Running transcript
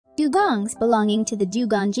Dugongs, belonging to the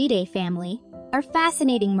Dugongidae family, are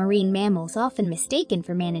fascinating marine mammals often mistaken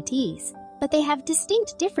for manatees, but they have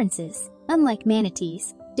distinct differences. Unlike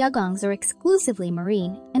manatees, dugongs are exclusively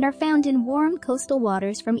marine and are found in warm coastal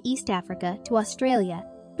waters from East Africa to Australia,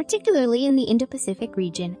 particularly in the Indo-Pacific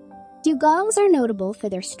region. Dugongs are notable for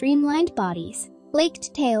their streamlined bodies,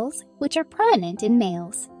 flaked tails, which are prominent in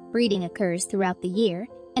males. Breeding occurs throughout the year,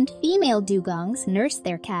 and female dugongs nurse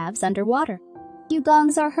their calves underwater.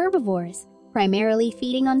 Dugongs are herbivores, primarily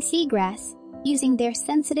feeding on seagrass, using their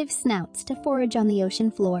sensitive snouts to forage on the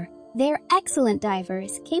ocean floor. They're excellent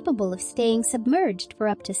divers, capable of staying submerged for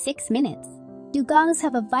up to 6 minutes. Dugongs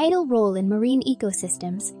have a vital role in marine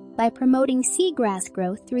ecosystems by promoting seagrass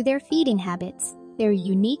growth through their feeding habits. Their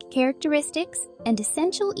unique characteristics and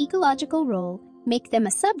essential ecological role make them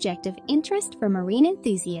a subject of interest for marine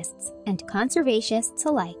enthusiasts and conservationists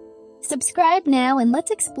alike. Subscribe now and let's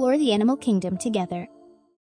explore the animal kingdom together.